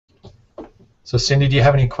So Cindy, do you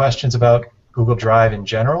have any questions about Google Drive in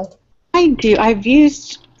general? I do. I've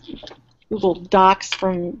used Google Docs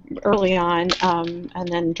from early on, and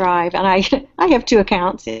then Drive, and I have two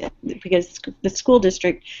accounts because the school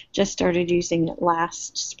district just started using it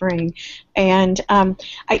last spring. And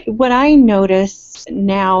what I notice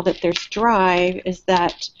now that there's Drive is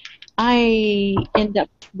that I end up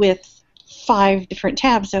with 5 different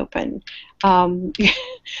tabs open,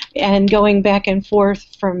 and going back and forth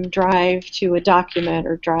from Drive to a document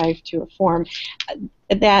or Drive to a form.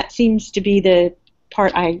 That seems to be the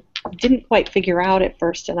part I didn't quite figure out at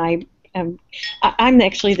first, and I'm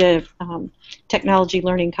actually the technology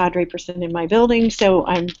learning cadre person in my building, so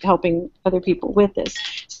I'm helping other people with this.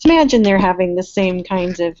 Just imagine they're having the same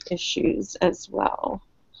kinds of issues as well.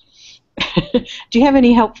 Do you have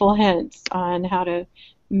any helpful hints on how to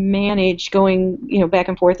manage going, back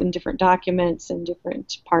and forth in different documents and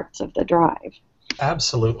different parts of the drive?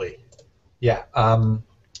 Absolutely. Yeah. Let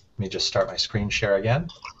me just start my screen share again.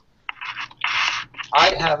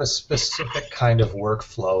 I have a specific kind of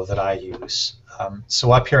workflow that I use.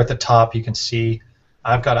 So up here at the top, you can see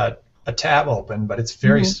I've got a tab open, but it's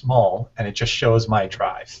very small, and it just shows my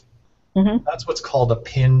drive. That's what's called a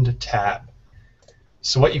pinned tab.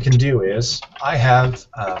 So what you can do is I have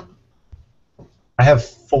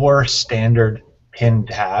 4 standard pinned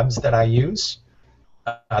tabs that I use.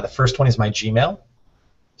 The first one is my Gmail.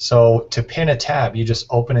 So to pin a tab, you just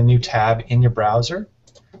open a new tab in your browser,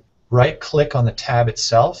 right-click on the tab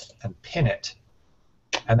itself, and pin it.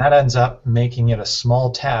 And that ends up making it a small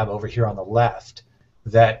tab over here on the left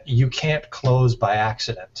that you can't close by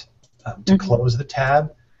accident. To close the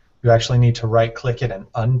tab, you actually need to right-click it and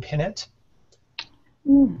unpin it.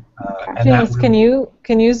 Janice, can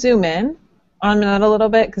you zoom in on that a little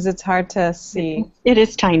bit, because it's hard to see? It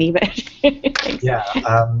is tiny, but yeah.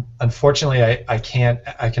 Unfortunately, I can't.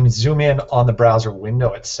 I can zoom in on the browser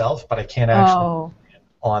window itself, but I can't actually zoom in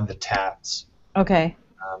on the tabs. Okay.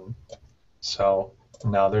 So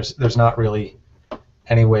no, there's not really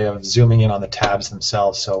any way of zooming in on the tabs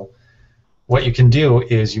themselves. So what you can do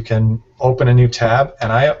is you can open a new tab,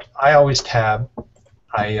 and I always tab.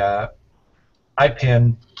 I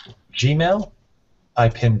pin Gmail, I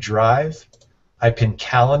pin Drive, I pin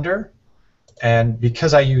Calendar, and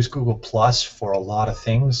because I use Google Plus for a lot of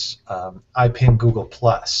things, I pin Google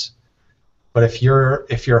Plus. But if you're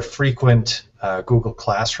a frequent Google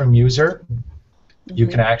Classroom user, you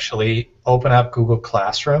can actually open up Google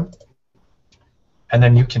Classroom, and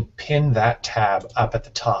then you can pin that tab up at the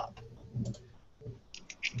top.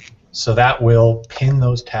 So that will pin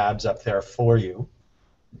those tabs up there for you,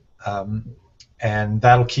 and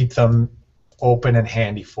that'll keep them open and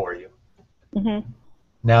handy for you.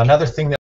 Now, another thing that